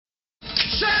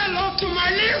talk to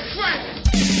my little friend.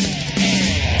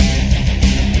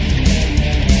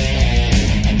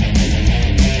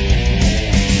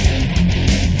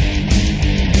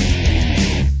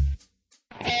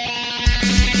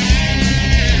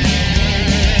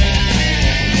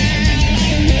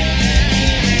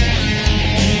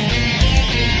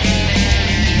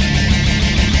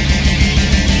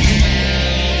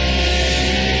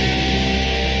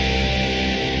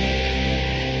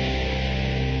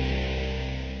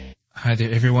 Hi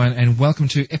there everyone, and welcome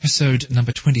to episode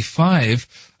number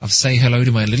 25 of Say Hello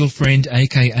to My Little Friend,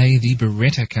 aka the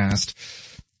Beretta Cast.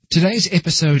 Today's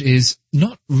episode is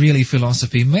not really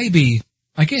philosophy, maybe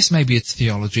it's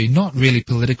theology, not really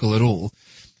political at all,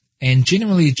 and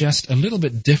generally just a little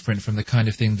bit different from the kind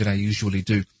of thing that I usually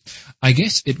do. I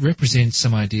guess it represents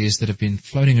some ideas that have been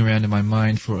floating around in my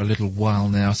mind for a little while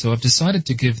now, so I've decided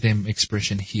to give them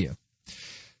expression here.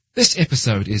 This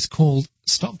episode is called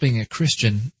Stop Being a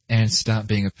Christian and Start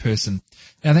Being a Person.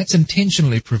 Now that's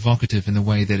intentionally provocative in the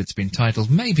way that it's been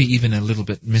titled, maybe even a little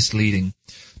bit misleading,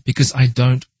 because I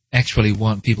don't actually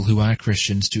want people who are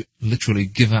Christians to literally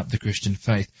give up the Christian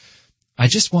faith. I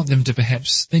just want them to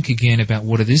perhaps think again about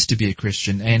what it is to be a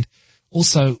Christian and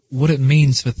also what it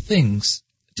means for things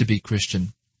to be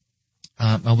Christian.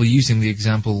 I'll be using the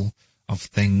example of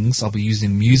things. I'll be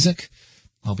using music.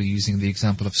 I'll be using the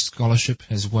example of scholarship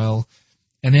as well.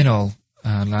 And then I'll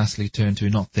lastly turn to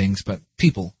not things, but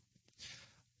people.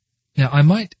 Now, I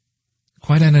might,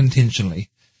 quite unintentionally,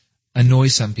 annoy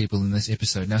some people in this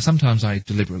episode. Now, sometimes I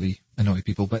deliberately annoy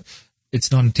people, but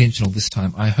it's not intentional this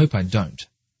time. I hope I don't.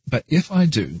 But if I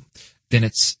do, then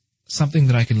it's something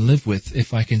that I can live with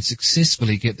if I can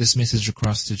successfully get this message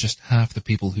across to just half the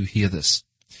people who hear this.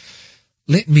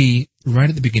 Let me, right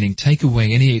at the beginning, take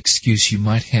away any excuse you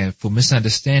might have for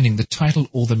misunderstanding the title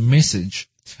or the message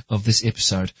of this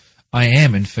episode. I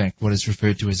am, in fact, what is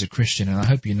referred to as a Christian, and I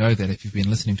hope you know that if you've been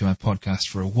listening to my podcast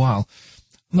for a while.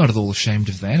 I'm not at all ashamed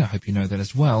of that. I hope you know that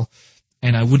as well,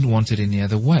 and I wouldn't want it any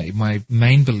other way. My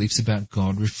main beliefs about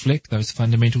God reflect those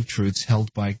fundamental truths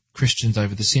held by Christians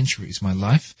over the centuries. My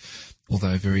life,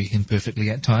 although very imperfectly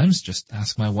at times, just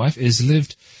ask my wife, is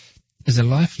a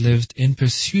life lived in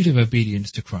pursuit of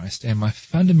obedience to Christ, and my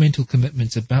fundamental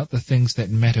commitments about the things that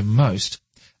matter most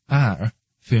are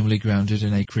firmly grounded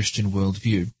in a Christian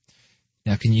worldview.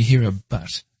 Now, can you hear a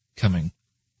but coming?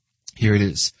 Here it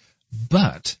is.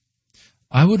 But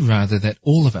I would rather that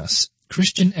all of us,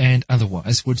 Christian and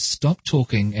otherwise, would stop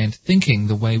talking and thinking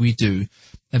the way we do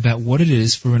about what it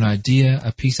is for an idea,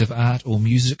 a piece of art or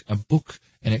music, a book,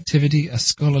 an activity, a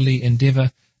scholarly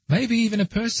endeavor, maybe even a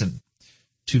person,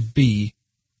 to be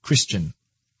Christian.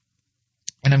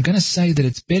 And I'm going to say that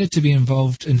it's better to be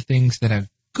involved in things that are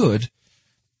good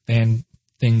than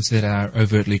things that are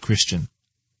overtly Christian.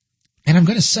 And I'm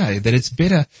going to say that it's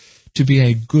better to be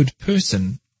a good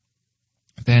person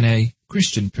than a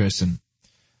Christian person.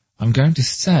 I'm going to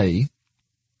say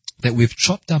that we've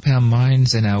chopped up our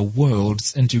minds and our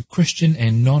worlds into Christian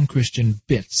and non-Christian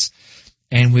bits,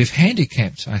 and we've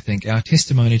handicapped, I think, our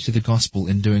testimony to the gospel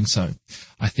in doing so.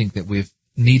 I think that we've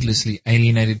needlessly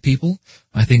alienated people.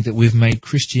 I think that we've made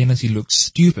Christianity look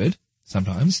stupid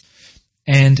sometimes,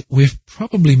 and we've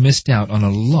probably missed out on a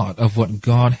lot of what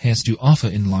God has to offer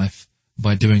in life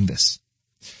by doing this.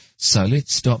 So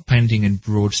let's stop painting in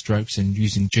broad strokes and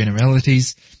using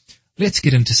generalities. Let's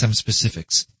get into some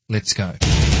specifics. Let's go.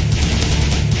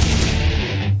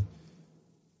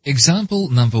 Example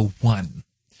number 1.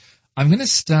 I'm going to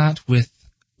start with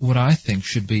what I think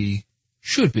should be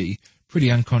pretty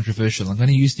uncontroversial. I'm going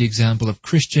to use the example of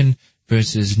Christian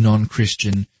versus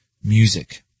non-Christian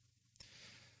music.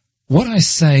 What I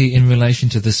say in relation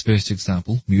to this first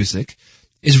example, music,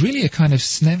 is really a kind of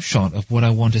snapshot of what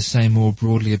I want to say more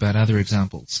broadly about other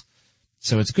examples.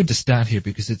 So it's good to start here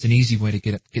because it's an easy way to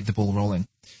get the ball rolling.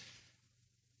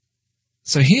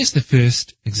 So here's the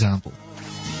first example.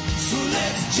 So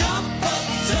let's jump up,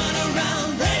 turn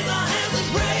around, raise our hands and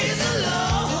praise the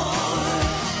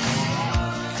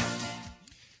Lord.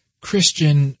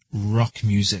 Christian rock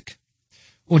music,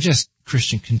 or just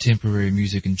Christian contemporary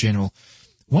music in general.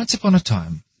 Once upon a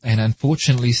time, and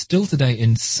unfortunately still today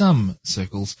in some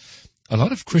circles, a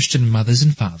lot of Christian mothers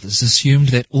and fathers assumed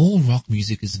that all rock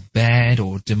music is bad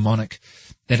or demonic,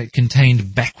 that it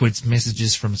contained backwards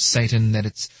messages from Satan, that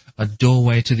it's a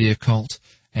doorway to the occult,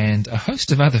 and a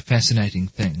host of other fascinating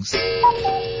things.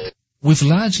 We've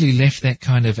largely left that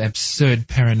kind of absurd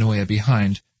paranoia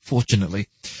behind, fortunately.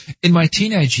 In my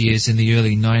teenage years in the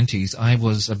early 90s, I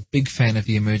was a big fan of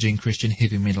the emerging Christian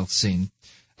heavy metal scene.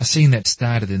 A scene that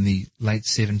started in the late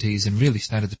 70s and really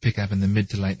started to pick up in the mid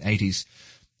to late 80s.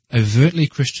 overtly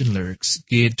Christian lyrics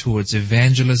geared towards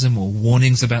evangelism or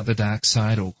warnings about the dark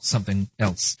side or something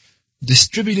else.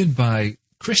 Distributed by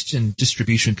Christian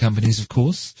distribution companies, of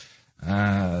course.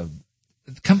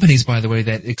 Companies, by the way,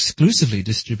 that exclusively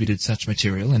distributed such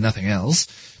material and nothing else.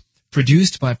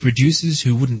 Produced by producers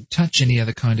who wouldn't touch any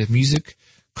other kind of music.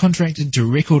 Contracted to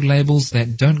record labels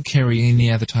that don't carry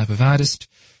any other type of artist.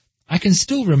 I can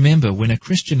still remember when a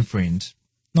Christian friend,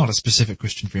 not a specific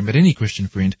Christian friend, but any Christian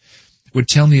friend, would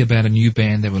tell me about a new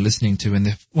band they were listening to,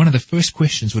 and one of the first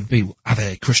questions would be, are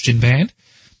they a Christian band?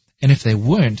 And if they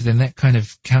weren't, then that kind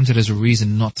of counted as a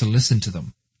reason not to listen to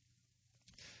them.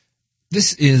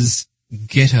 This is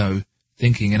ghetto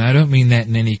thinking, and I don't mean that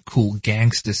in any cool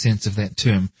gangster sense of that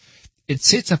term. It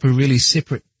sets up a really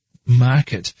separate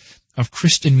market of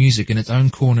Christian music in its own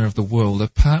corner of the world,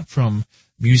 apart from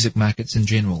music markets in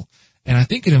general. And I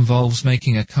think it involves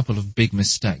making a couple of big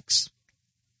mistakes.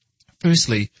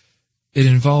 Firstly, it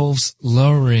involves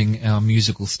lowering our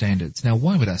musical standards. Now,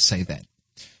 why would I say that?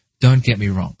 Don't get me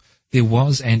wrong. There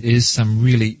was and is some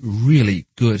really, really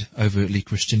good overtly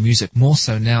Christian music, more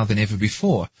so now than ever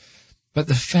before. But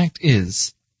the fact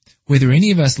is, whether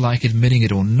any of us like admitting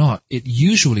it or not, it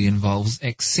usually involves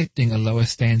accepting a lower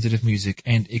standard of music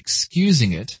and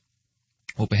excusing it,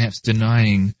 or perhaps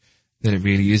denying that it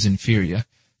really is inferior,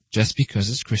 just because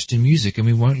it's Christian music and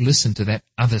we won't listen to that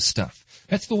other stuff.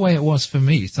 That's the way it was for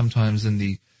me sometimes in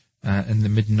the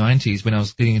mid-90s when I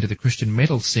was getting into the Christian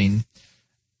metal scene.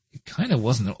 It kind of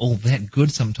wasn't all that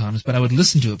good sometimes, but I would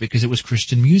listen to it because it was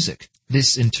Christian music.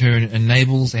 This, in turn,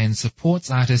 enables and supports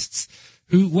artists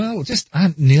who, well, just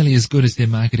aren't nearly as good as their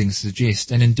marketing suggests,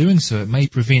 and in doing so, it may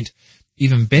prevent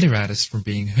even better artists from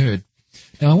being heard.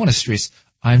 Now, I want to stress,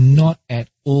 I'm not at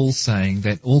all saying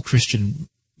that all Christian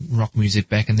rock music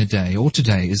back in the day or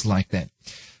today is like that.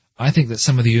 I think that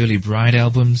some of the early Bride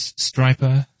albums,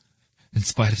 Stryper, in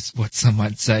spite of what some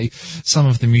might say, some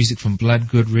of the music from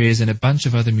Bloodgood, Rares, and a bunch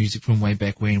of other music from way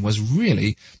back when was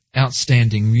really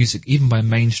outstanding music, even by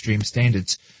mainstream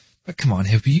standards. But come on,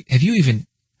 have you even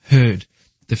heard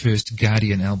the first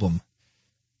Guardian album?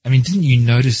 I mean, didn't you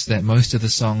notice that most of the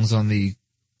songs on the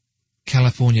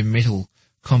California Metal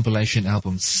compilation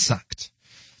album sucked?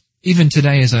 Even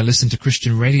today, as I listen to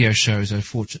Christian radio shows,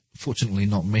 fortunately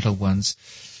not metal ones,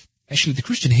 actually, the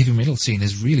Christian heavy metal scene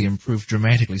has really improved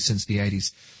dramatically since the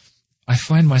 80s. I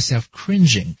find myself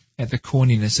cringing at the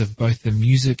corniness of both the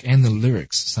music and the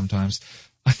lyrics sometimes.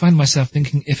 I find myself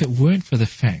thinking if it weren't for the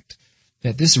fact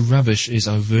that this rubbish is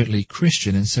overtly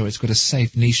Christian and so it's got a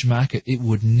safe niche market, it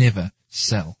would never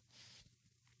sell.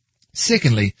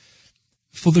 Secondly,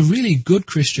 for the really good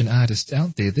Christian artists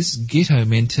out there, this ghetto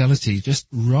mentality just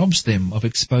robs them of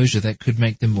exposure that could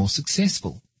make them more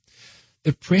successful.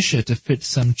 The pressure to fit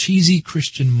some cheesy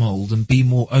Christian mold and be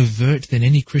more overt than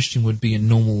any Christian would be in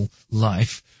normal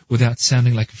life without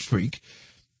sounding like a freak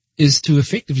is to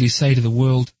effectively say to the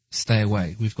world, stay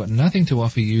away. We've got nothing to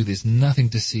offer you. There's nothing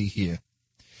to see here.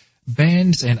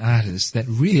 Bands and artists that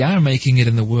really are making it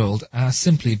in the world are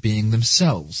simply being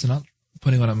themselves. They're not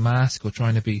putting on a mask or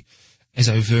trying to be as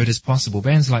overt as possible.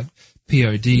 Bands like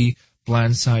POD,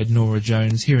 Blindside, Norah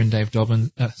Jones, here in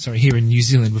New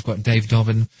Zealand we've got Dave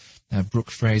Dobbin,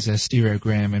 Brooke Fraser,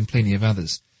 Stereogram, and plenty of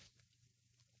others.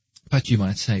 But you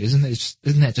might say, isn't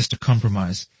that just a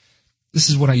compromise? This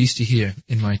is what I used to hear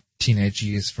in my teenage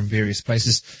years from various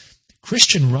places.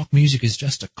 Christian rock music is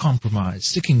just a compromise,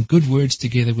 sticking good words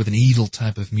together with an evil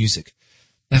type of music.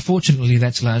 Now, fortunately,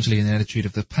 that's largely an attitude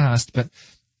of the past, but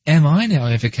am I now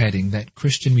advocating that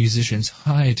Christian musicians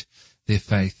hide their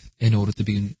faith in order to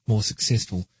be more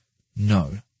successful?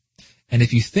 No. And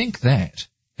if you think that,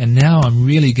 and now I'm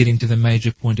really getting to the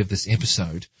major point of this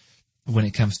episode, when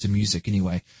it comes to music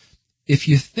anyway. If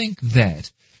you think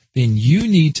that, then you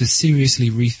need to seriously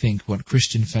rethink what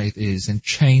Christian faith is and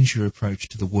change your approach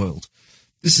to the world.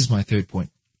 This is my third point.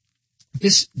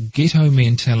 This ghetto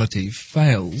mentality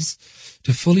fails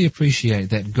to fully appreciate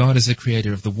that God is the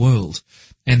creator of the world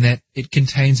and that it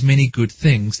contains many good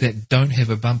things that don't have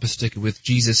a bumper sticker with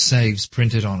Jesus Saves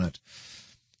printed on it.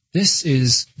 This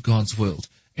is God's world.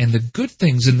 And the good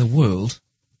things in the world,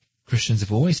 Christians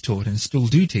have always taught and still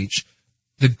do teach,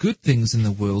 the good things in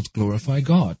the world glorify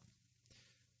God.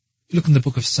 Look in the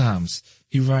book of Psalms.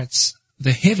 He writes,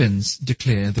 the heavens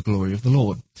declare the glory of the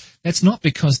Lord. That's not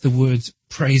because the words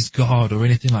praise God or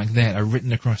anything like that are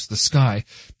written across the sky.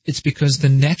 It's because the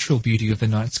natural beauty of the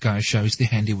night sky shows the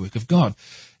handiwork of God.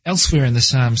 Elsewhere in the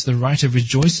Psalms, the writer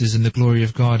rejoices in the glory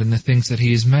of God and the things that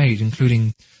he has made,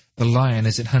 including the lion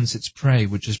as it hunts its prey,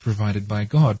 which is provided by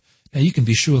God. Now, you can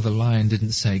be sure the lion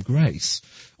didn't say grace.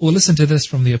 Or listen to this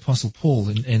from the Apostle Paul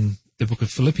in the book of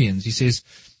Philippians. He says,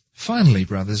 Finally,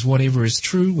 brothers, whatever is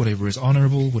true, whatever is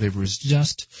honourable, whatever is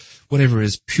just, whatever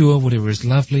is pure, whatever is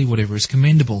lovely, whatever is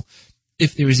commendable,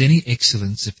 if there is any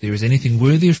excellence, if there is anything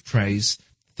worthy of praise,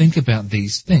 think about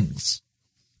these things.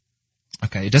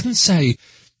 Okay, it doesn't say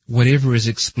whatever is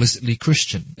explicitly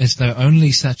Christian, as though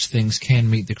only such things can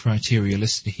meet the criteria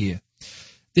listed here.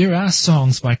 There are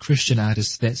songs by Christian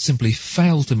artists that simply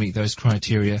fail to meet those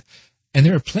criteria, and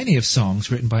there are plenty of songs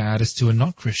written by artists who are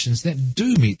not Christians that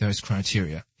do meet those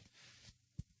criteria.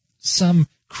 Some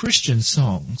Christian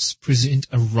songs present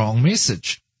a wrong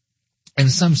message, and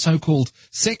some so-called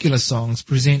secular songs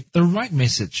present the right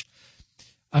message.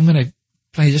 I'm going to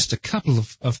play just a couple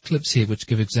of clips here which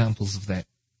give examples of that.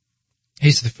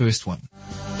 Here's the first one.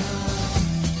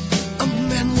 A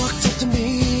man walked up to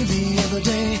me the other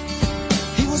day.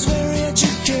 He was very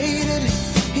educated.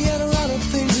 He had a lot of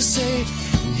things to say.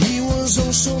 And he was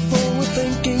also forward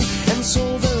thinking and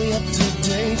so very up to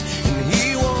date. And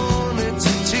he wanted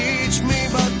to teach me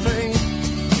about faith.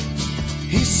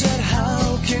 He said,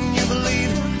 how can you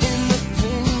believe in the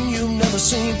thing you've never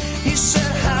seen? He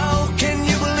said, how can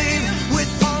you believe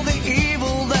with all the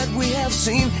evil that we have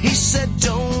seen? He said,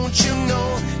 don't you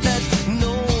know that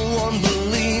no one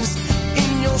believes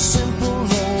in your simple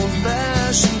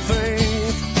old-fashioned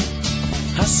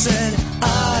faith? I said,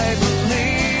 I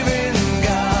believe in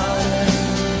God.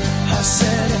 I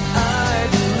said, I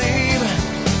believe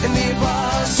in the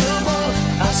impossible.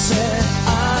 I said,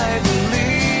 I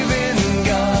believe in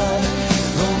God.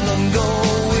 Though none go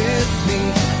with me,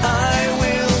 I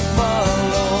will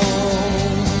follow.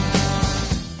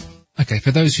 Okay,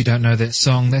 for those who don't know that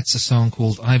song, that's a song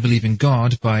called I Believe in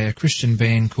God by a Christian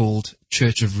band called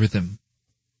Church of Rhythm.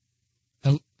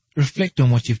 Now, reflect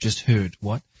on what you've just heard.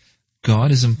 What?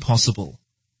 God is impossible.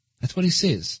 That's what he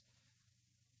says.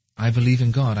 I believe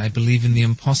in God. I believe in the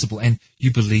impossible. And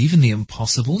you believe in the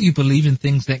impossible? You believe in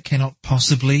things that cannot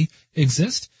possibly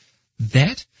exist?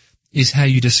 That is how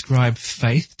you describe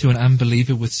faith to an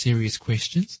unbeliever with serious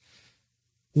questions?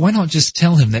 Why not just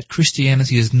tell him that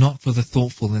Christianity is not for the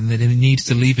thoughtful and that he needs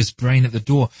to leave his brain at the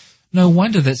door? No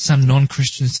wonder that some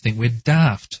non-Christians think we're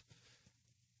daft.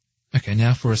 Okay,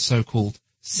 now for a so-called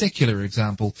secular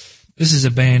example. This is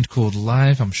a band called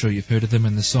Live. I'm sure you've heard of them,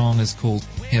 and the song is called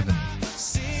Heaven.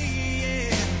 See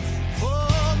it for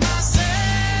myself.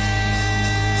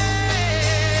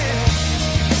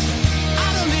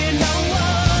 I don't need no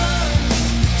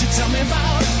one to tell me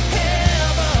about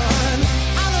heaven.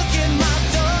 I look at my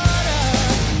daughter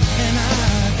and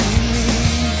I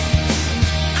believe.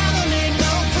 I don't need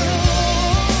no proof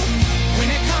when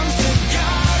it comes to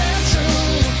God and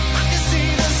truth. I can see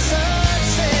the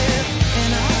sunset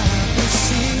and I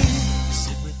perceive.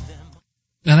 Sit with them.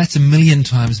 Now that's a million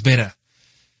times better.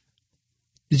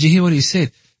 Did you hear what he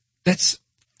said? That's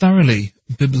thoroughly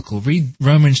biblical. Read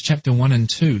Romans chapter 1 and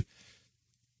 2.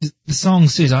 The song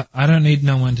says, I don't need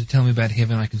no one to tell me about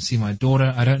heaven. I can see my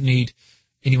daughter. I don't need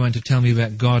anyone to tell me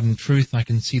about God and truth. I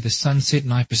can see the sunset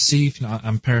and I perceive. Now,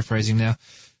 I'm paraphrasing now.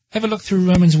 Have a look through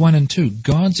Romans 1 and 2.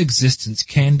 God's existence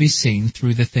can be seen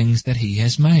through the things that he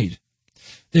has made.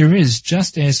 There is,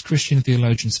 just as Christian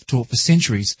theologians have taught for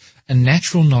centuries, a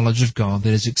natural knowledge of God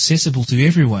that is accessible to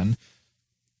everyone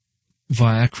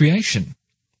via creation.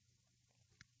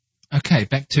 Okay,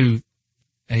 back to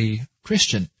a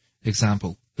Christian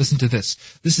example. Listen to this.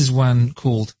 This is one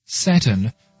called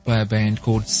Saturn by a band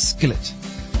called Skillet.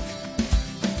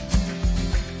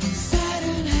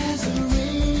 Saturn has a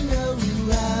ring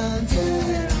around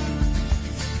it.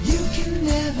 You can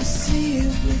never see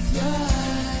it with your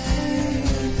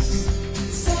eyes.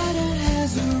 Saturn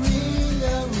has a ring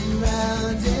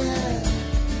around it.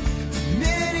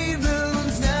 Many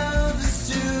moons now there's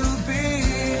to be.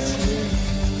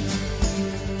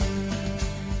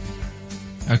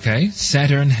 Okay,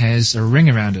 Saturn has a ring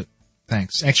around it.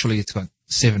 Thanks. Actually, it's got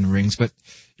 7 rings, but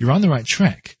you're on the right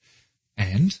track.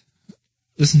 And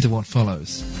listen to what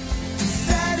follows.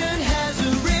 Saturn has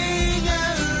a ring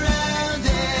around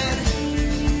it,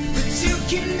 but you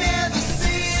can never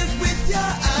see it with your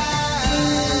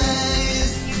eyes.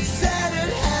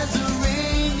 Saturn has a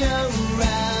ring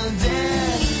around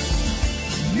it.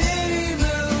 Many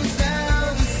moons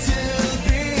now there's still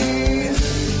be.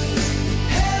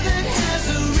 Heaven has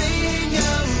a ring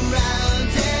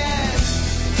around it.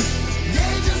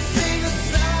 Angels sing a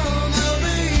song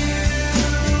over you.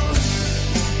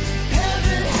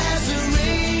 Heaven has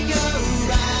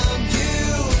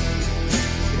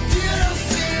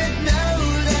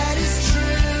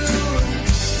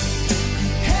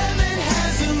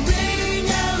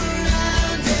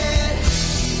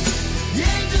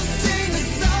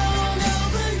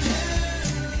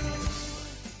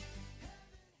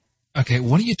Okay,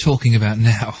 what are you talking about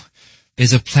now?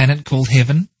 There's a planet called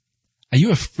heaven? Are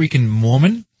you a freaking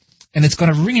Mormon? And it's got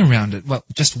a ring around it. Well,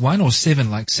 just 1 or 7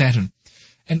 like Saturn.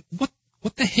 And what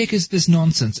the heck is this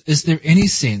nonsense? Is there any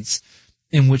sense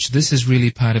in which this is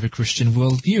really part of a Christian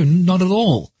worldview? Not at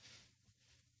all.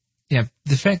 Yeah,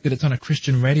 the fact that it's on a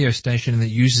Christian radio station and that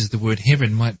uses the word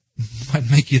heaven might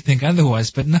make you think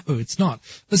otherwise, but no, it's not.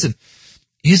 Listen,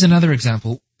 here's another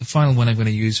example, the final one I'm going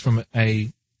to use from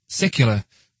a secular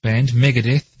band,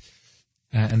 Megadeth,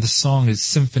 and the song is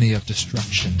Symphony of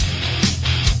Destruction.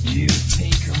 You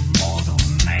take a mortal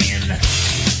man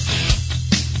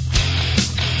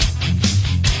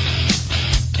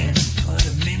and put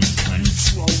him in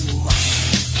control.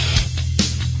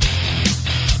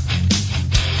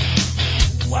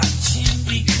 Watch him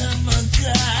become a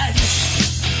god.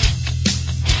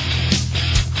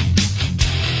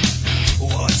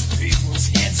 Watch people's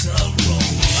heads roll.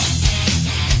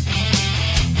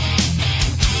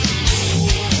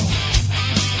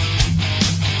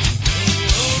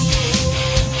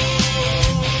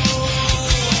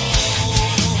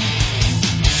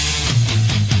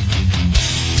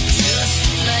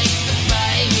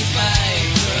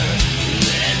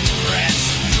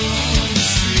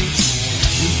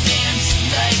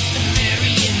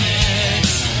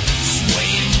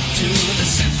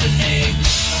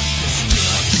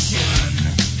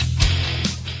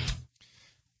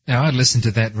 Now, I'd listen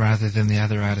to that rather than the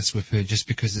other artists we've heard just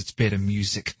because it's better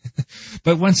music.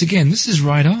 But once again, this is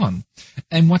right on.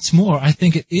 And what's more, I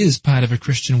think it is part of a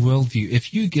Christian worldview.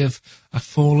 If you give a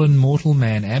fallen mortal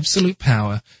man absolute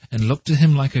power and look to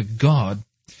him like a god,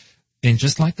 then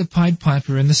just like the Pied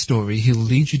Piper in the story, he'll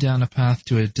lead you down a path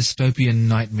to a dystopian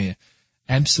nightmare.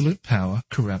 Absolute power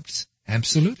corrupts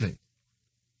absolutely.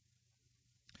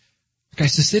 Okay,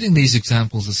 so setting these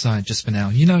examples aside just for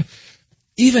now,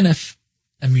 even if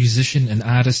a musician, an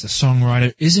artist, a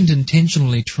songwriter isn't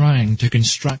intentionally trying to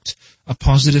construct a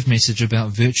positive message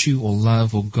about virtue or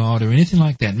love or God or anything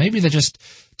like that. Maybe they're just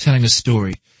telling a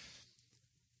story.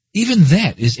 Even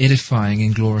that is edifying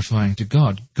and glorifying to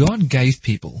God. God gave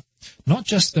people, not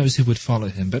just those who would follow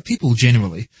him, but people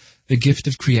generally, the gift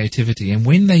of creativity. And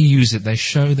when they use it, they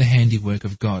show the handiwork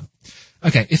of God.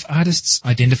 Okay, if artists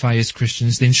identify as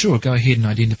Christians, then sure, go ahead and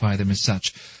identify them as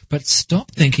such. But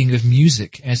stop thinking of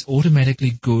music as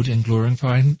automatically good and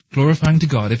glorifying to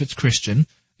God if it's Christian,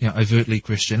 overtly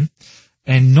Christian,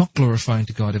 and not glorifying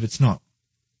to God if it's not.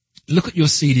 Look at your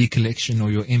CD collection or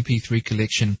your MP3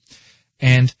 collection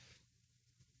and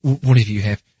whatever you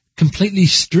have. Completely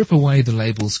strip away the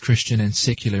labels Christian and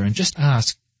secular and just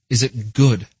ask, is it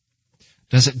good?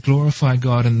 Does it glorify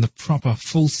God in the proper,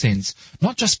 full sense,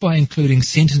 not just by including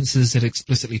sentences that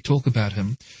explicitly talk about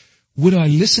him? Would I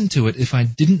listen to it if I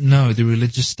didn't know the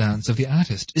religious stance of the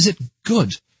artist? Is it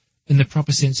good in the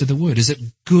proper sense of the word? Is it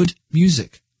good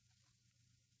music?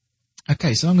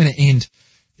 Okay, so I'm going to end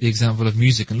the example of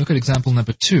music and look at example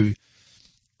number 2,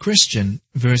 Christian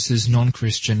versus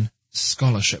non-Christian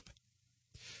scholarship.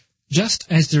 Just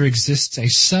as there exists a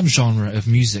subgenre of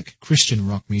music, Christian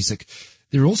rock music,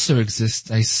 there also exists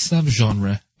a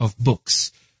subgenre of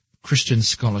books, Christian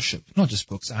scholarship. Not just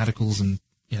books, articles and,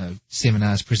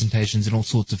 seminars, presentations, and all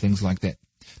sorts of things like that.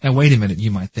 Now, wait a minute,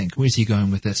 you might think. Where's he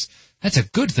going with this? That's a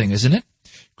good thing, isn't it?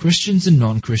 Christians and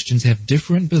non-Christians have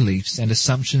different beliefs and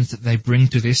assumptions that they bring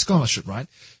to their scholarship, right?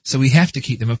 So we have to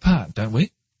keep them apart, don't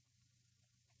we?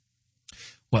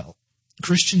 Well,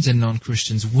 Christians and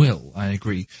non-Christians will, I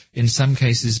agree, in some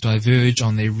cases diverge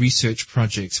on their research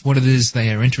projects, what it is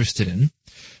they are interested in.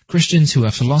 Christians who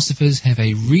are philosophers have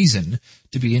a reason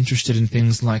to be interested in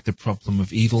things like the problem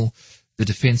of evil, the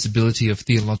defensibility of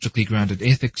theologically grounded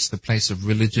ethics, the place of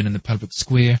religion in the public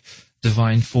square,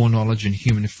 divine foreknowledge and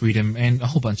human freedom, and a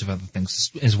whole bunch of other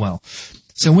things as well.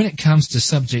 So when it comes to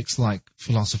subjects like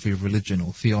philosophy of religion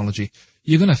or theology,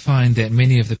 you're going to find that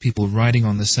many of the people writing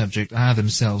on the subject are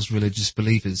themselves religious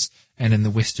believers, and in the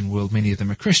Western world many of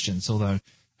them are Christians, although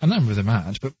a number of them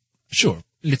aren't, but sure,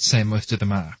 let's say most of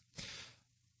them are.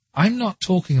 I'm not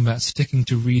talking about sticking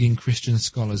to reading Christian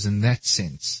scholars in that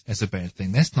sense as a bad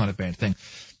thing. That's not a bad thing.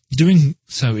 Doing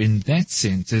so in that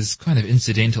sense is kind of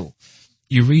incidental.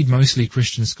 You read mostly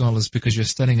Christian scholars because you're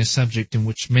studying a subject in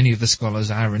which many of the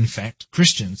scholars are, in fact,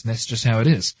 Christians, and that's just how it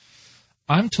is.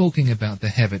 I'm talking about the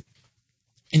habit,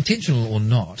 intentional or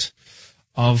not,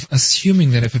 of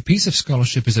assuming that if a piece of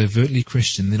scholarship is overtly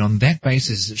Christian, then on that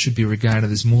basis it should be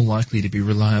regarded as more likely to be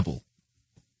reliable.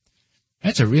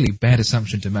 That's a really bad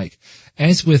assumption to make.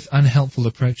 As with unhelpful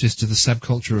approaches to the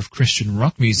subculture of Christian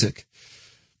rock music,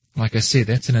 like I said,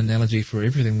 that's an analogy for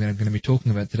everything that I'm going to be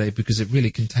talking about today because it really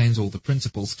contains all the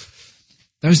principles.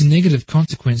 those negative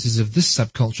consequences of this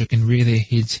subculture can rear their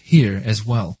heads here as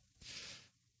well.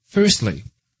 Firstly,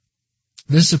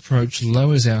 this approach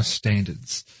lowers our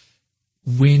standards.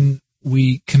 When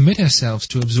we commit ourselves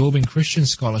to absorbing Christian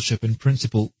scholarship and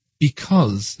principle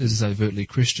because it is overtly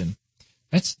Christian,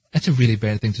 that's a really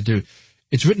bad thing to do.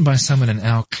 It's written by someone in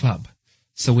our club,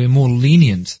 so we're more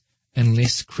lenient and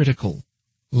less critical,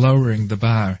 lowering the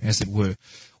bar, as it were.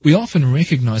 We often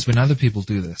recognize when other people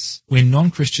do this, when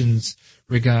non-Christians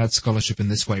regard scholarship in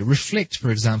this way. Reflect, for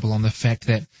example, on the fact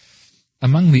that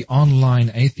among the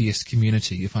online atheist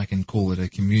community, if I can call it a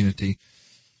community,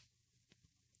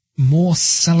 more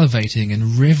salivating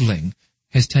and reveling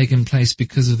has taken place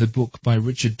because of the book by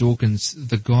Richard Dawkins,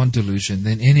 The God Delusion,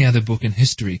 than any other book in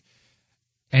history.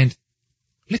 And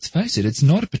let's face it, it's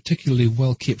not a particularly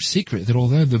well-kept secret that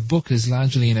although the book is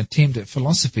largely an attempt at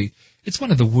philosophy, it's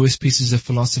one of the worst pieces of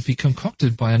philosophy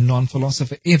concocted by a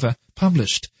non-philosopher ever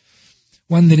published.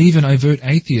 One that even overt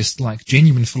atheists like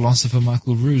genuine philosopher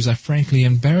Michael Ruse are frankly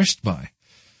embarrassed by.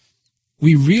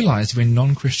 We realize when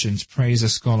non-Christians praise a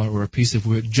scholar or a piece of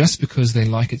work just because they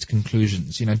like its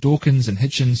conclusions. Dawkins and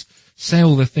Hitchens say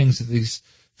all the things that these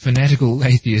fanatical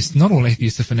atheists, not all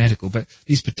atheists are fanatical, but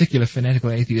these particular fanatical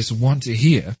atheists want to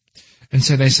hear, and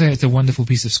so they say it's a wonderful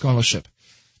piece of scholarship.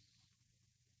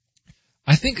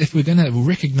 I think if we're going to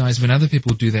recognize when other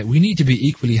people do that, we need to be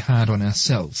equally hard on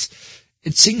ourselves.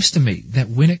 It seems to me that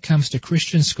when it comes to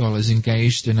Christian scholars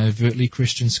engaged in overtly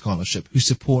Christian scholarship who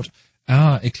support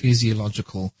our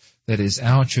ecclesiological, that is,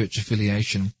 our church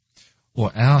affiliation,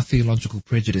 or our theological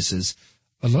prejudices,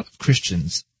 a lot of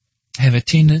Christians have a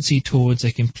tendency towards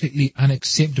a completely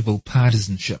unacceptable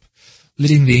partisanship,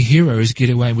 letting their heroes get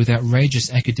away with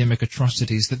outrageous academic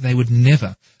atrocities that they would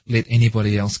never let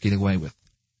anybody else get away with.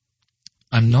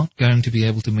 I'm not going to be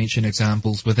able to mention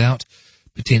examples without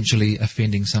potentially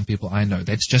offending some people I know.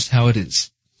 That's just how it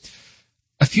is.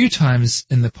 A few times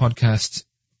in the podcast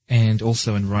and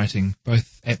also in writing,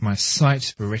 both at my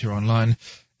site, Beretta Online,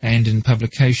 and in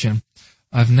publication,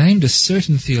 I've named a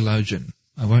certain theologian,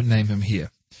 I won't name him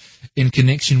here, in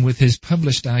connection with his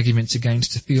published arguments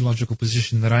against a theological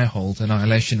position that I hold,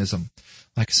 annihilationism.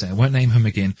 Like I say, I won't name him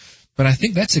again, but I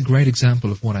think that's a great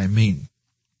example of what I mean.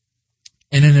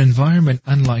 In an environment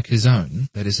unlike his own,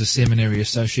 that is a seminary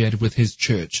associated with his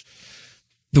church,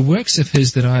 the works of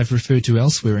his that I have referred to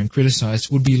elsewhere and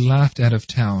criticized would be laughed out of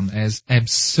town as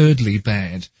absurdly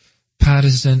bad,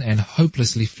 partisan and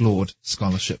hopelessly flawed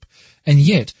scholarship. And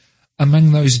yet,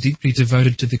 among those deeply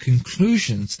devoted to the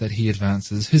conclusions that he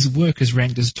advances, his work is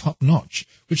ranked as top-notch,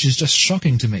 which is just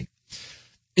shocking to me.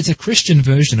 It's a Christian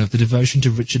version of the devotion to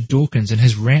Richard Dawkins and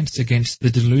his rants against the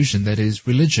delusion that is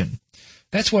religion.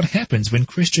 That's what happens when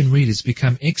Christian readers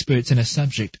become experts in a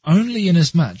subject only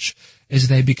inasmuch as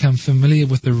they become familiar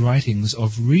with the writings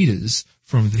of readers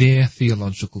from their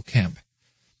theological camp.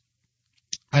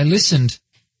 I listened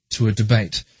to a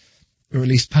debate, or at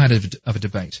least part of a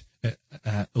debate, it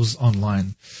was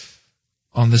online,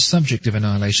 on the subject of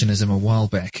annihilationism a while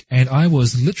back, and I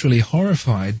was literally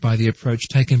horrified by the approach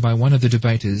taken by one of the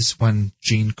debaters, one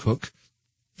Gene Cook,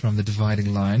 from The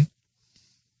Dividing Line.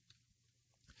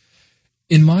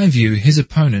 In my view, his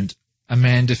opponent, a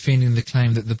man defending the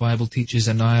claim that the Bible teaches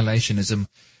annihilationism,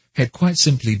 had quite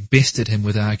simply bested him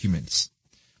with arguments.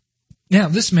 Now,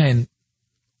 this man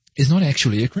is not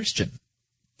actually a Christian,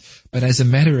 but as a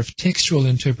matter of textual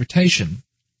interpretation,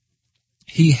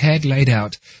 he had laid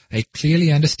out a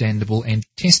clearly understandable and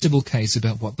testable case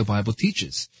about what the Bible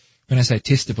teaches. When I say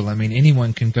testable, I mean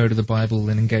anyone can go to the Bible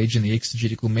and engage in the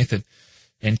exegetical method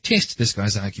and test this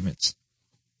guy's arguments.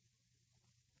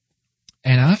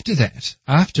 And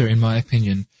after, in my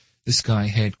opinion, this guy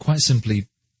had quite simply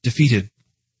defeated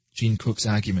Gene Cook's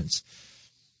arguments,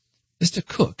 Mr.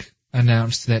 Cook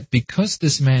announced that because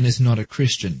this man is not a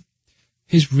Christian,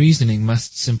 his reasoning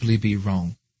must simply be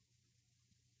wrong.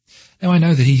 Now, I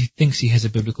know that he thinks he has a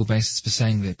biblical basis for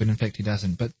saying that, but in fact he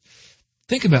doesn't. But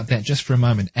think about that just for a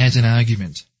moment as an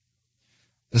argument.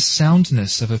 The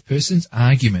soundness of a person's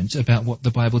argument about what the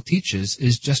Bible teaches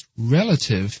is just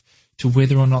relative to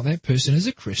whether or not that person is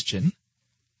a Christian.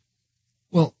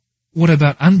 Well, what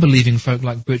about unbelieving folk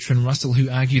like Bertrand Russell who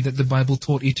argue that the Bible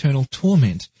taught eternal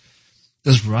torment?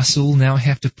 Does Russell now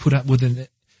have to put up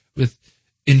with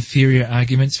inferior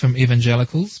arguments from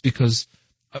evangelicals because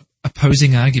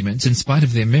opposing arguments, in spite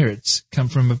of their merits, come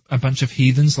from a bunch of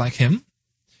heathens like him?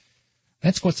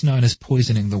 That's what's known as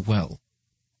poisoning the well.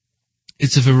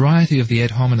 It's a variety of the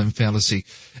ad hominem fallacy,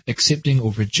 accepting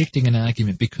or rejecting an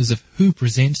argument because of who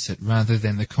presents it rather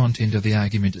than the content of the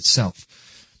argument itself.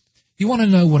 You want to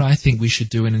know what I think we should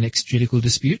do in exegetical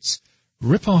disputes?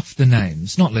 Rip off the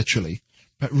names, not literally,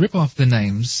 but rip off the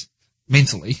names,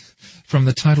 mentally, from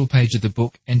the title page of the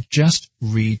book and just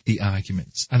read the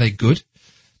arguments. Are they good?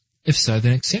 If so,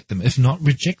 then accept them. If not,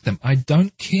 reject them. I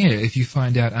don't care if you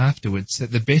find out afterwards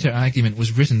that the better argument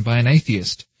was written by an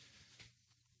atheist.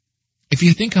 If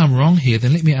you think I'm wrong here,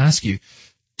 then let me ask you,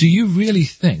 do you really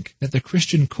think that the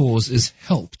Christian cause is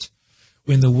helped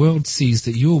when the world sees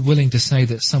that you're willing to say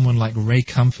that someone like Ray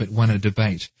Comfort won a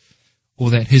debate,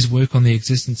 or that his work on the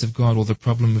existence of God or the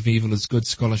problem of evil is good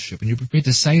scholarship, and you're prepared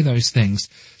to say those things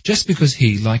just because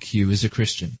he, like you, is a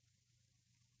Christian?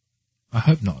 I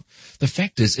hope not. The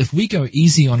fact is, if we go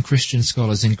easy on Christian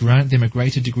scholars and grant them a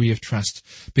greater degree of trust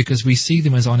because we see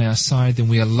them as on our side, then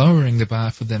we are lowering the bar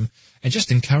for them and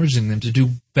just encouraging them to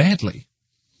do badly.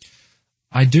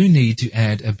 I do need to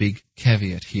add a big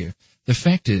caveat here. The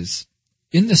fact is,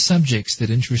 in the subjects that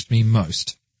interest me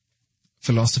most,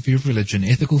 philosophy of religion,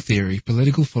 ethical theory,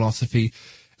 political philosophy,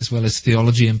 as well as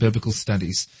theology and biblical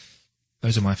studies,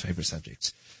 those are my favorite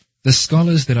subjects. The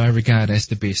scholars that I regard as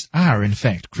the best are, in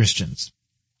fact, Christians.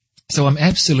 So I'm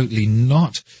absolutely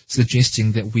not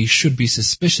suggesting that we should be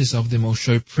suspicious of them or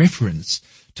show preference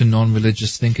to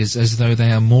non-religious thinkers as though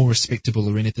they are more respectable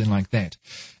or anything like that.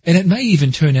 And it may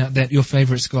even turn out that your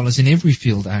favorite scholars in every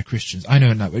field are Christians. I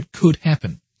don't know. It could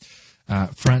happen.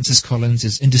 Francis Collins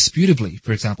is indisputably,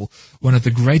 for example, one of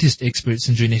the greatest experts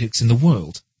in genetics in the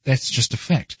world. That's just a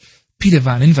fact. Peter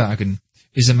van Inwagen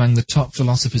is among the top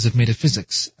philosophers of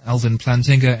metaphysics. Alvin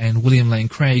Plantinga and William Lane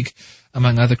Craig,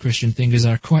 among other Christian thinkers,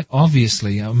 are quite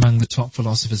obviously among the top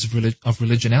philosophers of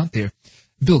religion out there.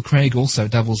 Bill Craig also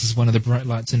doubles as one of the bright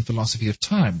lights in philosophy of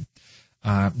time.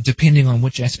 Depending on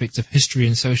which aspects of history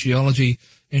and sociology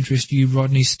interest you,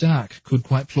 Rodney Stark could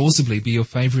quite plausibly be your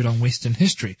favourite on Western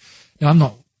history. Now, I'm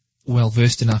not well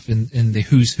versed enough in the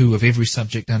who's who of every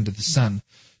subject under the sun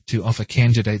to offer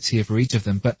candidates here for each of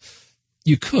them, but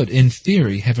you could, in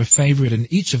theory, have a favourite in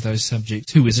each of those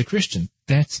subjects who is a Christian.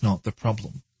 That's not the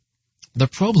problem. The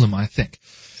problem, I think,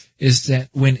 is that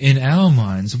when in our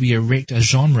minds we erect a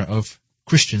genre of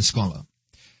Christian scholar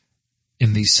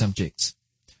in these subjects.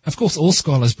 Of course, all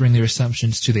scholars bring their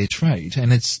assumptions to their trade,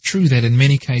 and it's true that in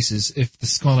many cases, if the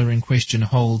scholar in question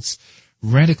holds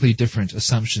radically different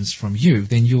assumptions from you,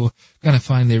 then you're going to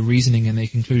find their reasoning and their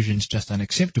conclusions just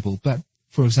unacceptable. But,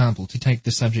 for example, to take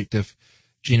the subject of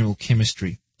general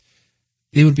chemistry,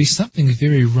 there would be something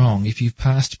very wrong if you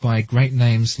passed by great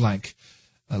names like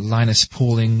Linus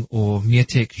Pauling or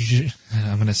Mietek,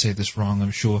 I'm going to say this wrong,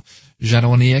 I'm sure,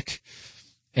 Jaroniak,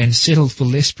 and settled for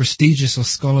less prestigious or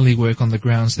scholarly work on the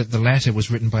grounds that the latter was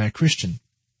written by a Christian.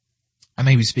 I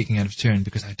may be speaking out of turn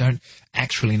because I don't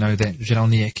actually know that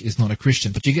Jaroniak is not a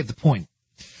Christian, but you get the point.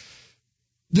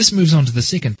 This moves on to the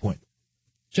second point.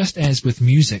 Just as with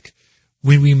music,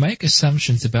 when we make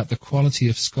assumptions about the quality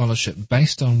of scholarship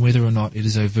based on whether or not it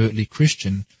is overtly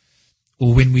Christian,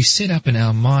 or when we set up in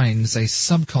our minds a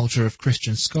subculture of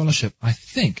Christian scholarship, I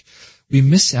think we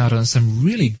miss out on some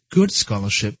really good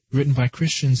scholarship written by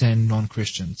Christians and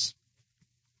non-Christians.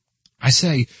 I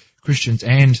say Christians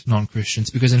and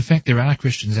non-Christians because, in fact, there are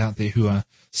Christians out there who are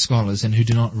scholars and who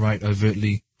do not write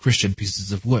overtly Christian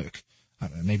pieces of work. I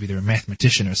don't know, maybe they're a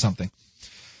mathematician or something.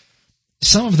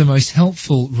 Some of the most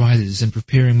helpful writers in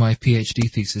preparing my PhD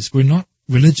thesis were not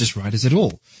religious writers at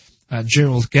all.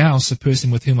 Gerald Gauss, a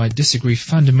person with whom I disagree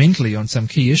fundamentally on some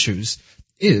key issues,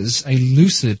 is a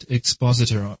lucid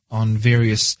expositor on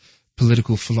various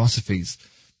political philosophies.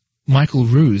 Michael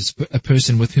Ruse, a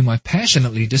person with whom I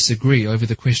passionately disagree over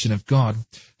the question of God,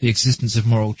 the existence of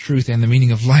moral truth, and the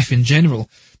meaning of life in general,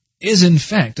 is in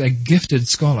fact a gifted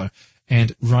scholar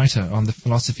and writer on the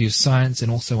philosophy of science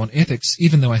and also on ethics,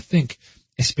 even though I think,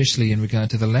 especially in regard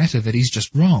to the latter, that he's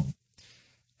just wrong.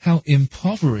 How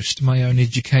impoverished my own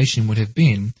education would have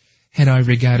been had I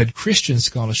regarded Christian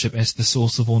scholarship as the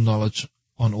source of all knowledge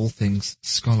on all things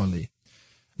scholarly.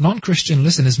 Non-Christian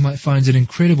listeners might find it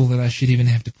incredible that I should even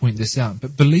have to point this out,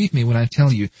 but believe me when I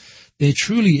tell you, there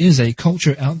truly is a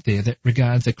culture out there that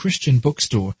regards a Christian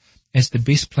bookstore as the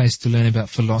best place to learn about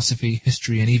philosophy,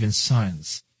 history, and even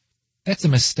science. That's a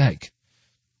mistake.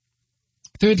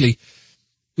 Thirdly,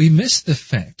 we miss the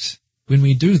fact, when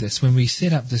we do this, when we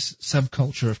set up this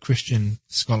subculture of Christian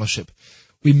scholarship,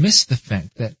 we miss the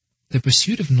fact that the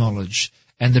pursuit of knowledge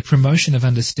and the promotion of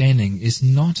understanding is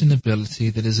not an ability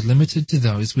that is limited to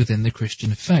those within the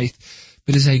Christian faith,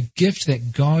 but is a gift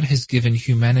that God has given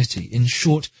humanity. In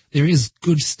short, there is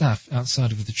good stuff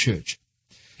outside of the church.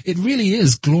 It really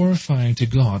is glorifying to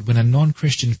God when a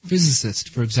non-Christian physicist,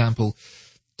 for example,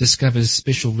 discovers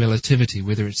special relativity,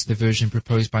 whether it's the version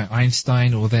proposed by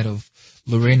Einstein or that of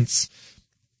Lorentz.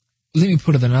 Let me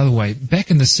put it another way. Back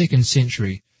in the 2nd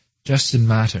century, Justin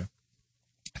Martyr,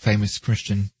 famous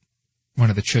Christian, one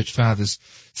of the church fathers,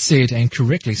 said, and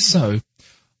correctly so,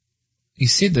 he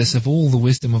said this of all the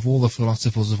wisdom of all the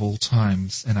philosophers of all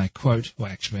times, and I quote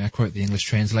the English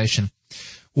translation,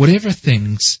 "Whatever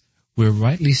things were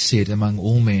rightly said among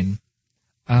all men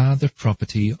are the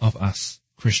property of us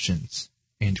Christians."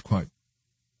 End quote.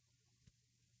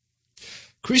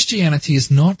 Christianity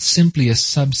is not simply a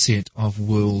subset of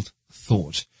world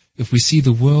thought. If we see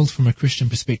the world from a Christian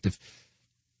perspective,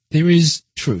 there is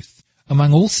truth.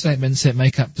 Among all statements that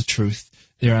make up the truth,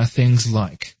 there are things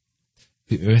like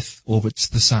the earth orbits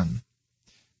the sun.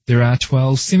 There are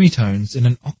 12 semitones in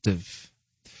an octave.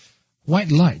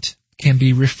 White light can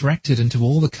be refracted into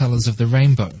all the colors of the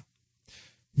rainbow.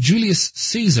 Julius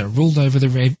Caesar ruled over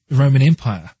the Roman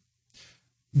Empire.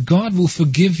 God will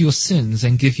forgive your sins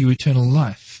and give you eternal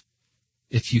life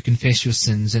if you confess your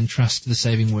sins and trust the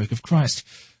saving work of Christ.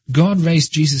 God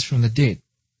raised Jesus from the dead,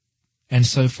 and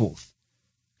so forth.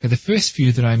 Okay, the first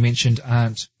few that I mentioned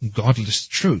aren't godless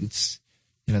truths,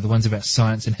 the ones about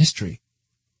science and history.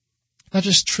 They're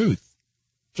just truth,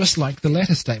 just like the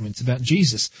latter statements about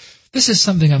Jesus. This is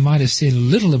something I might have said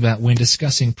little about when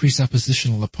discussing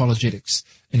presuppositional apologetics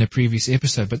in a previous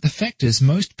episode, but the fact is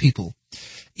most people,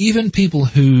 even people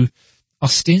who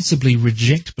ostensibly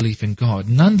reject belief in God,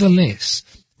 nonetheless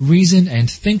reason and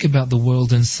think about the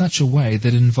world in such a way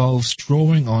that involves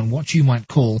drawing on what you might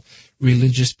call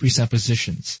religious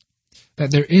presuppositions.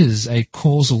 That there is a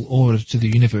causal order to the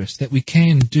universe, that we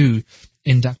can do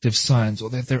inductive science, or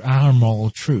that there are moral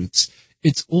truths.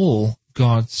 It's all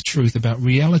God's truth about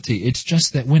reality. It's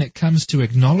just that when it comes to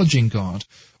acknowledging God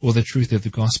or the truth of the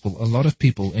gospel, a lot of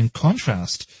people, in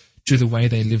contrast to the way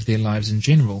they live their lives in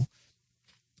general,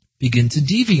 begin to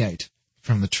deviate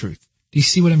from the truth. Do you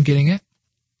see what I'm getting at?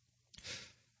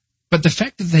 But the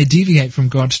fact that they deviate from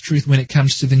God's truth when it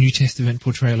comes to the New Testament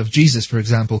portrayal of Jesus, for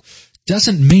example,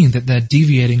 doesn't mean that they're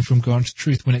deviating from God's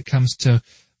truth when it comes to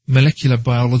molecular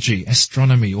biology,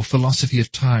 astronomy, or philosophy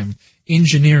of time,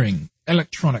 engineering,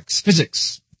 electronics,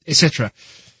 physics, etc.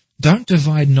 Don't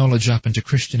divide knowledge up into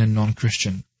Christian and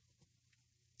non-Christian.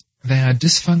 They are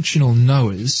dysfunctional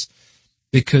knowers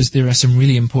because there are some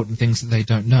really important things that they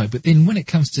don't know. But then when it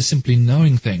comes to simply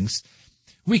knowing things,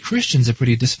 we Christians are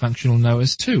pretty dysfunctional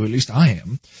knowers too, at least I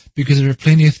am, because there are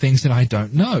plenty of things that I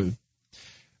don't know.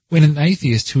 When an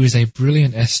atheist who is a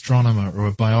brilliant astronomer or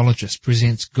a biologist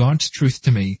presents God's truth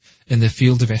to me in the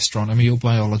field of astronomy or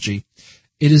biology,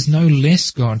 it is no less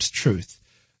God's truth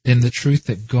than the truth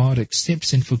that God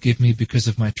accepts and forgives me because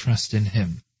of my trust in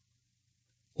Him.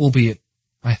 Albeit,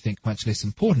 I think, much less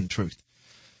important truth.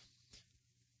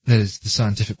 That is, the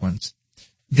scientific ones.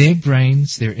 Their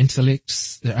brains, their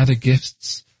intellects, their other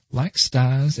gifts, like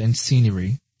stars and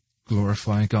scenery,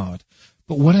 glorify God.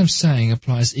 But what I'm saying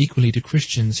applies equally to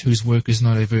Christians whose work is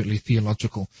not overtly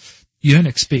theological. You don't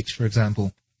expect, for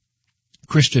example,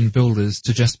 Christian builders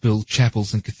to just build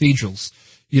chapels and cathedrals.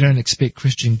 You don't expect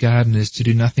Christian gardeners to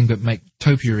do nothing but make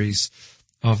topiaries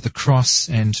of the cross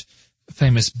and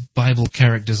famous Bible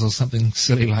characters or something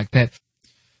silly like that.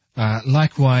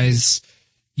 Likewise,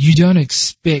 you don't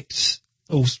expect,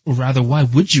 or rather, why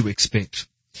would you expect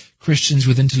Christians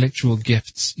with intellectual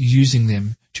gifts using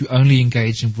them to only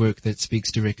engage in work that speaks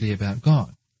directly about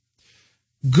God?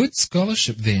 Good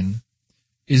scholarship, then,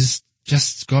 is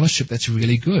just scholarship that's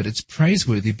really good. It's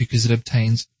praiseworthy because it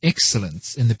obtains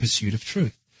excellence in the pursuit of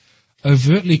truth.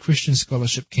 Overtly Christian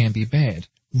scholarship can be bad,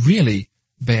 really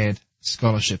bad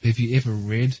scholarship. Have you ever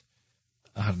read,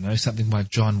 something by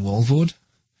John Walvoord?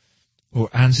 Or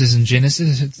Answers in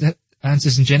Genesis?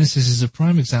 Answers in Genesis is a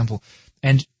prime example.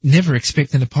 And never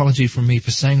expect an apology from me for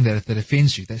saying that if that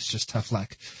offends you. That's just tough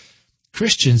luck.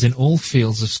 Christians in all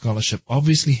fields of scholarship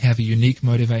obviously have a unique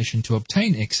motivation to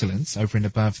obtain excellence over and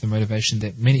above the motivation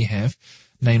that many have,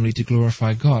 namely to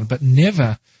glorify God, but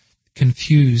never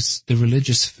confuse the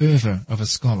religious fervor of a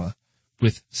scholar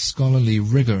with scholarly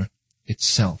rigor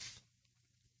itself.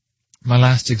 My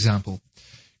last example,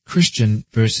 Christian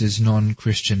versus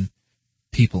non-Christian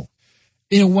people.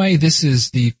 In a way, this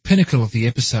is the pinnacle of the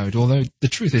episode, although the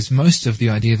truth is most of the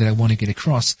idea that I want to get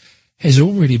across has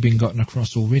already been gotten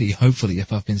across already, hopefully,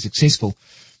 if I've been successful.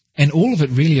 And all of it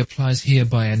really applies here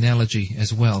by analogy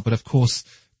as well. But of course,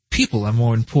 people are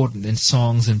more important than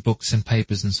songs and books and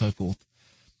papers and so forth.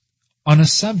 On a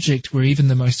subject where even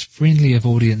the most friendly of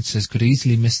audiences could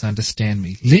easily misunderstand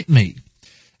me, let me,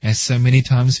 as so many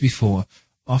times before,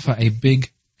 offer a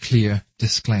big, clear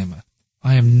disclaimer.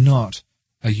 I am not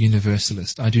a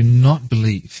universalist. I do not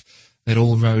believe that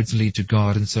all roads lead to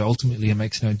God, and so ultimately it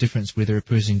makes no difference whether a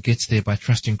person gets there by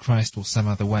trusting Christ or some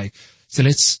other way. So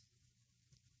let's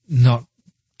not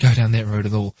go down that road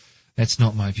at all. That's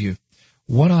not my view.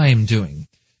 What I am doing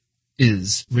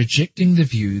is rejecting the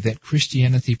view that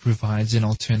Christianity provides an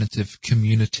alternative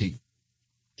community.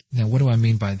 Now, what do I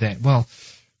mean by that? Well,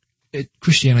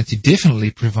 Christianity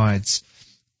definitely provides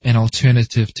an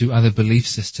alternative to other belief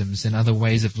systems and other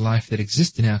ways of life that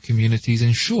exist in our communities,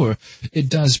 and sure, it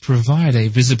does provide a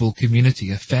visible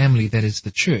community, a family that is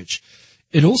the church.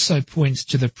 It also points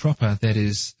to the proper, that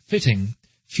is, fitting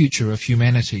future of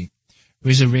humanity,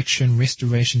 resurrection,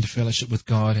 restoration to fellowship with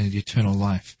God and eternal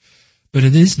life. But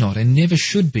it is not and never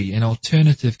should be an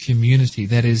alternative community,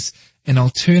 that is, an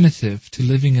alternative to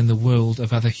living in the world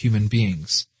of other human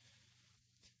beings.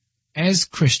 As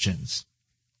Christians,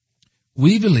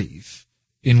 we believe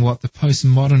in what the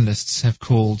postmodernists have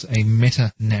called a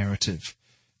meta-narrative.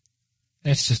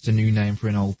 That's just a new name for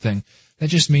an old thing. That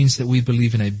just means that we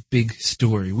believe in a big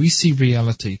story. We see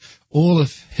reality, all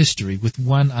of history, with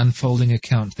one unfolding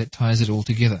account that ties it all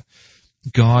together.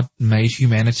 God made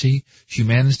humanity.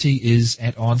 Humanity is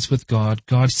at odds with God.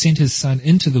 God sent his Son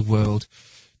into the world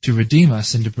to redeem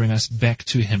us and to bring us back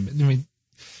to him. I mean,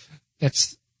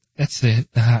 that's the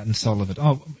heart and soul of it.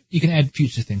 Oh, you can add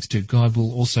future things too. God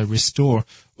will also restore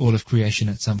all of creation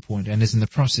at some point and is in the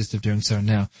process of doing so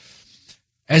now.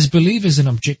 As believers in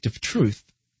objective truth,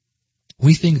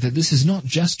 we think that this is not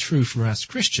just true for us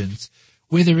Christians.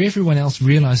 Whether everyone else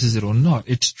realizes it or not,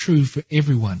 it's true for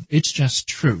everyone. It's just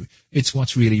true. It's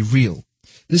what's really real.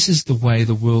 This is the way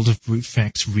the world of brute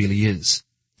facts really is.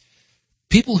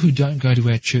 People who don't go to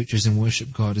our churches and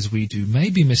worship God as we do may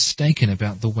be mistaken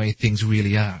about the way things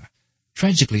really are.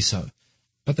 Tragically so.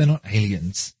 But they're not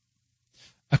aliens.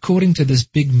 According to this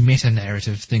big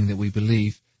meta-narrative thing that we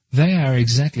believe, they are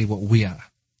exactly what we are.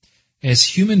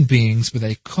 As human beings with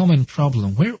a common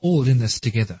problem, we're all in this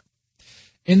together.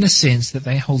 In the sense that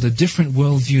they hold a different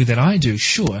worldview that I do,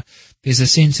 sure, there's a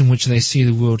sense in which they see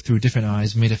the world through different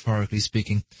eyes, metaphorically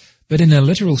speaking. But in a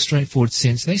literal, straightforward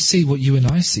sense, they see what you and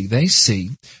I see. They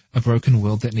see a broken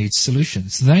world that needs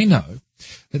solutions. They know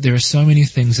that there are so many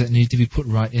things that need to be put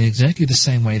right in exactly the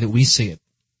same way that we see it.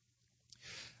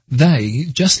 They,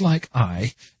 just like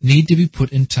I, need to be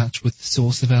put in touch with the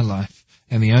source of our life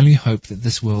and the only hope that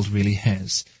this world really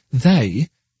has. They,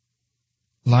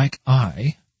 like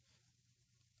I,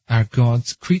 are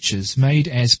God's creatures, made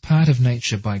as part of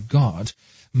nature by God,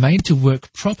 made to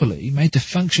work properly, made to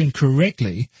function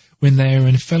correctly when they are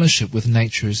in fellowship with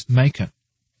nature's maker.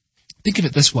 Think of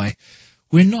it this way.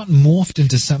 We're not morphed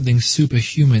into something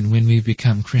superhuman when we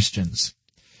become Christians.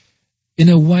 In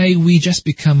a way, we just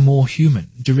become more human,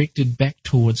 directed back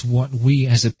towards what we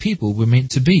as a people were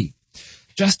meant to be.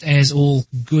 Just as all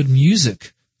good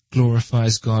music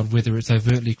glorifies God, whether it's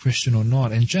overtly Christian or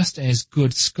not, and just as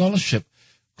good scholarship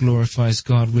glorifies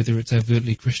God, whether it's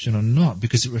overtly Christian or not,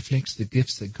 because it reflects the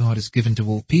gifts that God has given to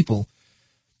all people.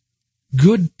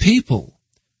 Good people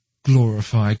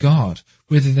glorify God,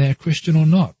 whether they're Christian or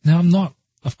not. Now, I'm not,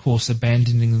 of course,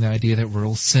 abandoning the idea that we're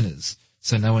all sinners,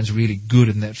 so no one's really good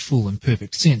in that full and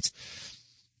perfect sense.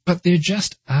 But there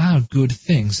just are good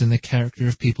things in the character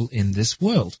of people in this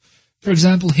world. For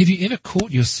example, have you ever caught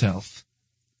yourself,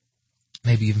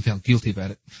 maybe even felt guilty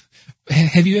about it,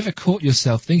 have you ever caught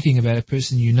yourself thinking about a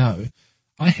person you know?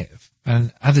 I have,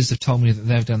 and others have told me that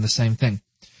they've done the same thing.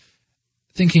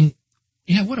 Thinking,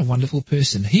 what a wonderful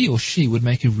person. He or she would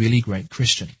make a really great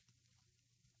Christian.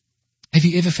 Have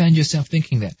you ever found yourself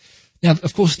thinking that? Now,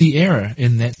 of course, the error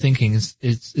in that thinking is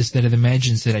that it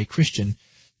imagines that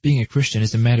being a Christian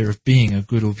is a matter of being a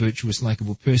good or virtuous,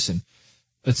 likable person.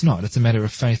 It's not. It's a matter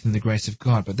of faith in the grace of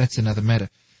God, but that's another matter.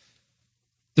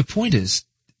 The point is,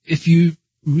 if you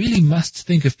really must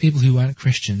think of people who aren't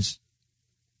Christians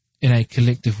in a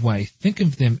collective way, think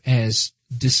of them as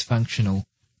dysfunctional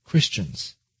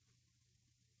Christians.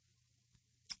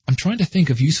 I'm trying to think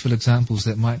of useful examples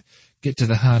that might get to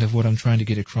the heart of what I'm trying to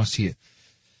get across here.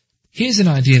 Here's an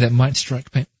idea that might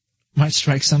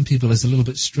strike some people as a little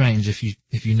bit strange if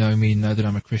you know me and know that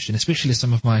I'm a Christian, especially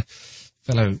some of my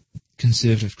fellow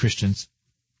conservative Christians.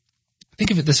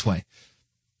 Think of it this way.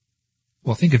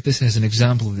 Well, think of this as an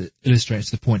example that illustrates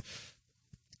the point.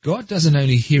 God doesn't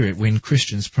only hear it when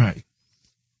Christians pray.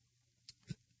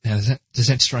 Now, does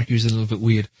that strike you as a little bit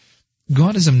weird?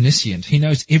 God is omniscient. He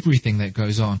knows everything that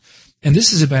goes on. And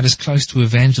this is about as close to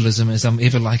evangelism as I'm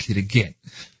ever likely to get.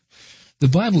 The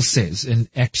Bible says in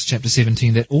Acts chapter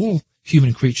 17 that all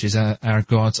human creatures are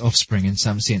God's offspring in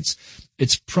some sense.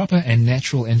 It's proper and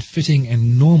natural and fitting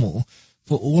and normal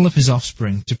for all of his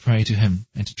offspring to pray to him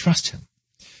and to trust him.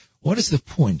 What is the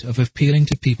point of appealing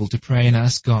to people to pray and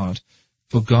ask God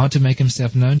for God to make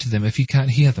himself known to them if he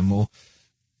can't hear them or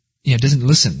doesn't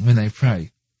listen when they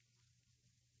pray?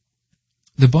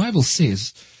 The Bible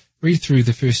says, read through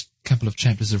the first couple of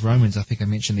chapters of Romans, I think I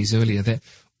mentioned these earlier, that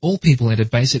all people at a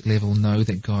basic level know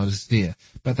that God is there,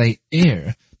 but they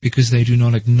err because they do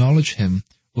not acknowledge him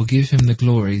or give him the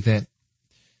glory that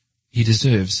he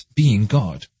deserves, being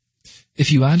God.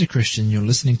 If you aren't a Christian, you're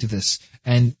listening to this,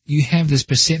 and you have this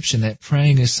perception that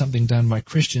praying is something done by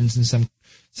Christians and some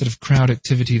sort of crowd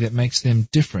activity that makes them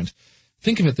different,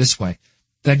 think of it this way.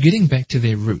 They're getting back to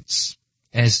their roots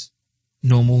as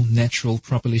normal, natural,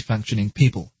 properly functioning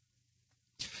people.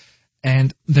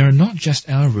 And they're not just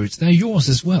our roots, they're yours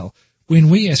as well. When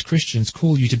we as Christians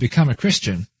call you to become a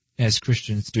Christian, as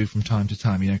Christians do from time to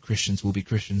time, Christians will be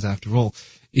Christians after all,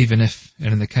 even if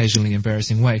in an occasionally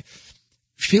embarrassing way,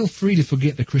 feel free to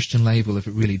forget the Christian label if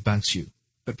it really bugs you.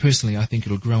 But personally, I think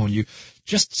it'll grow on you.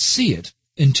 Just see it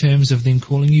in terms of them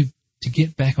calling you to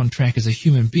get back on track as a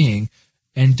human being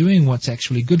and doing what's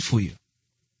actually good for you.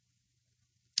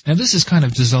 Now, this is kind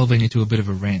of dissolving into a bit of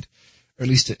a rant, or at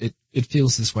least it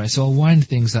feels this way, so I'll wind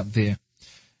things up there.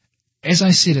 As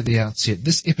I said at the outset,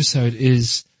 this episode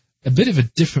is a bit of a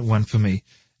different one for me.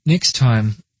 Next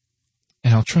time,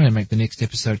 and I'll try and make the next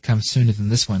episode come sooner than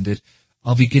this one did,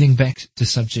 I'll be getting back to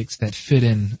subjects that fit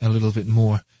in a little bit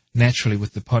more naturally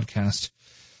with the podcast.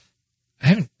 I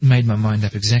haven't made my mind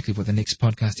up exactly what the next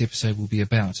podcast episode will be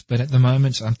about, but at the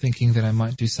moment I'm thinking that I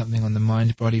might do something on the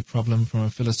mind-body problem from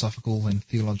a philosophical and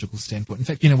theological standpoint. In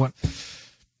fact, you know what?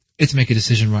 Let's make a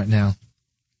decision right now.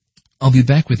 I'll be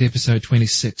back with episode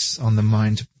 26 on the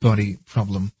mind-body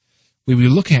problem, where we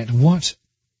look at what,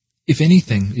 if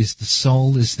anything, is the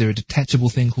soul. Is there a detachable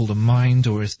thing called a mind,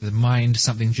 or is the mind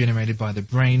something generated by the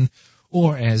brain,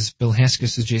 or, as Bill Hasker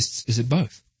suggests, is it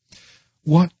both?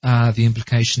 What are the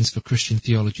implications for Christian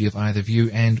theology of either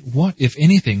view, and what, if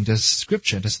anything, does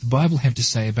the Bible have to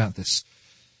say about this?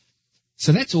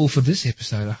 So that's all for this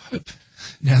episode. I hope,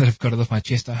 now that I've got it off my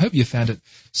chest, I hope you found it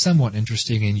somewhat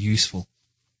interesting and useful.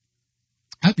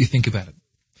 I hope you think about it.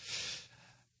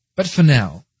 But for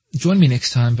now, join me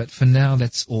next time, but for now,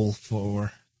 that's all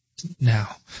for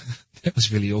now. That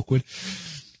was really awkward.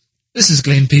 This is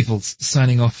Glenn Peoples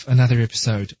signing off another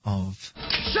episode of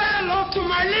Say hello to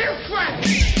my little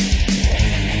friend.